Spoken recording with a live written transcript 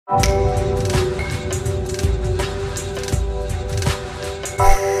Hey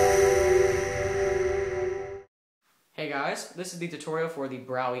guys, this is the tutorial for the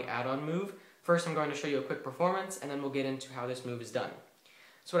Braue add-on move. First I'm going to show you a quick performance and then we'll get into how this move is done.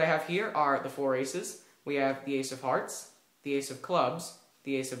 So what I have here are the four aces. We have the ace of hearts, the ace of clubs,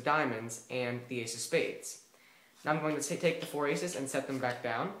 the ace of diamonds, and the ace of spades. Now I'm going to take the four aces and set them back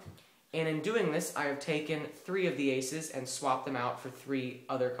down. And in doing this, I have taken three of the aces and swapped them out for three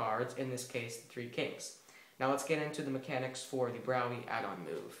other cards, in this case, the three kings. Now let's get into the mechanics for the Braue add-on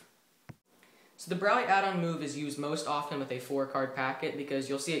move. So the Braue add-on move is used most often with a 4-card packet because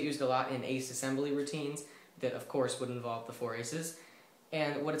you'll see it used a lot in ace assembly routines that of course would involve the four aces.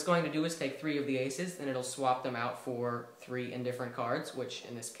 And what it's going to do is take three of the aces and it'll swap them out for three indifferent cards, which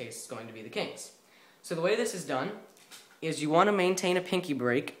in this case is going to be the kings. So the way this is done is you want to maintain a pinky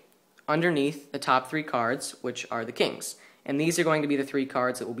break underneath the top three cards, which are the kings. And these are going to be the three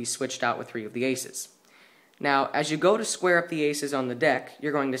cards that will be switched out with three of the aces. Now, as you go to square up the aces on the deck,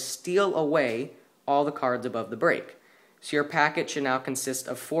 you're going to steal away all the cards above the break. So your packet should now consist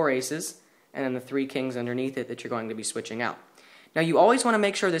of four aces and then the three kings underneath it that you're going to be switching out. Now, you always want to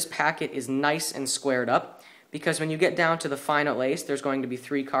make sure this packet is nice and squared up because when you get down to the final ace, there's going to be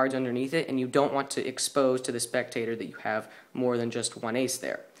three cards underneath it and you don't want to expose to the spectator that you have more than just one ace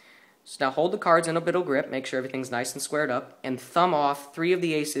there. So now hold the cards in a middle grip, make sure everything's nice and squared up, and thumb off three of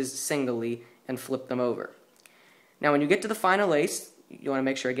the aces singly and flip them over. Now when you get to the final ace, you want to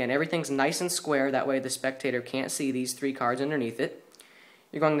make sure again everything's nice and square, that way the spectator can't see these three cards underneath it.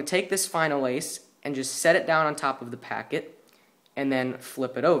 You're going to take this final ace and just set it down on top of the packet and then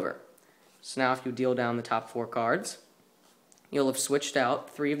flip it over. So now if you deal down the top four cards, you'll have switched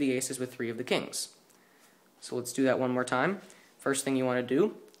out three of the aces with three of the kings. So let's do that one more time. First thing you want to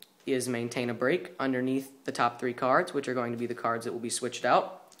do is maintain a break underneath the top three cards, which are going to be the cards that will be switched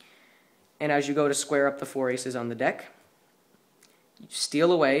out. And as you go to square up the four aces on the deck, you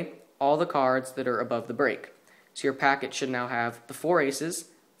steal away all the cards that are above the break. So your packet should now have the four aces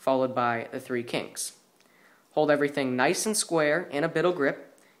followed by the three kings. Hold everything nice and square in a middle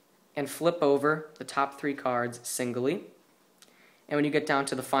grip and flip over the top three cards singly. And when you get down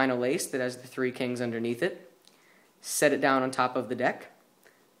to the final ace that has the three kings underneath it, set it down on top of the deck,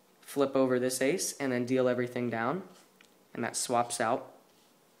 flip over this ace, and then deal everything down. And that swaps out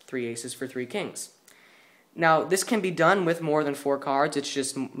three aces for three kings. Now, this can be done with more than four cards. It's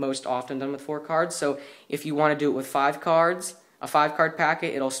just most often done with four cards. So if you want to do it with 5 cards, a 5-card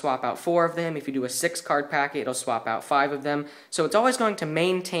packet, it'll swap out 4 of them. If you do a 6-card packet, it'll swap out 5 of them. So it's always going to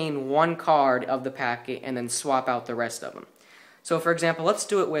maintain one card of the packet and then swap out the rest of them. So for example, let's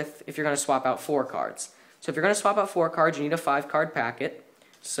do it with, if you're going to swap out 4 cards. So if you're going to swap out 4 cards, you need a 5-card packet.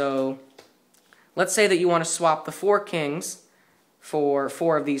 So let's say that you want to swap the 4 kings for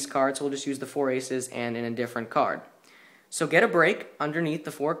 4 of these cards. So we'll just use the 4 aces and an indifferent card. So get a break underneath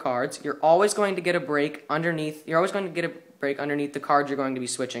the 4 cards. You're always going to get a break underneath. You're always going to get a break underneath the cards you're going to be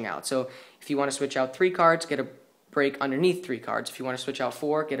switching out. So if you want to switch out 3 cards, get a break underneath 3 cards. If you want to switch out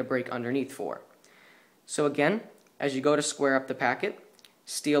 4, get a break underneath 4. So again, as you go to square up the packet,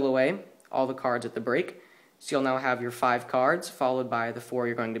 steal away all the cards at the break. So you'll now have your 5 cards followed by the 4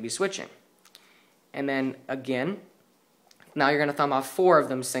 you're going to be switching. And then again, now you're going to thumb off 4 of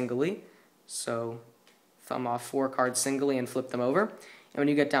them singly. So thumb off 4 cards singly and flip them over. And when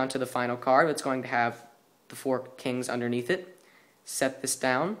you get down to the final card, it's going to have the 4 kings underneath it. Set this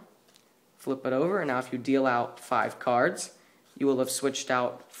down, flip it over, and now if you deal out 5 cards, you will have switched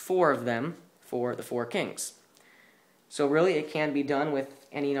out 4 of them for the 4 kings. So really it can be done with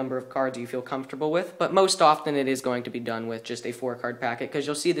any number of cards you feel comfortable with, but most often it is going to be done with just a 4-card packet because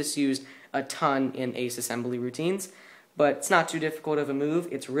you'll see this used a ton in ace assembly routines. But it's not too difficult of a move.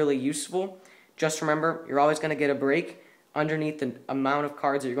 It's really useful. Just remember, you're always going to get a break underneath the amount of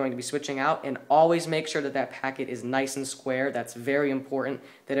cards that you're going to be switching out, and always make sure that that packet is nice and square. That's very important,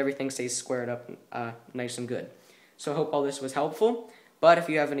 that everything stays squared up nice and good. So I hope all this was helpful. But if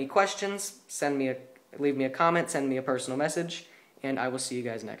you have any questions, leave me a comment, send me a personal message, and I will see you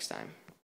guys next time.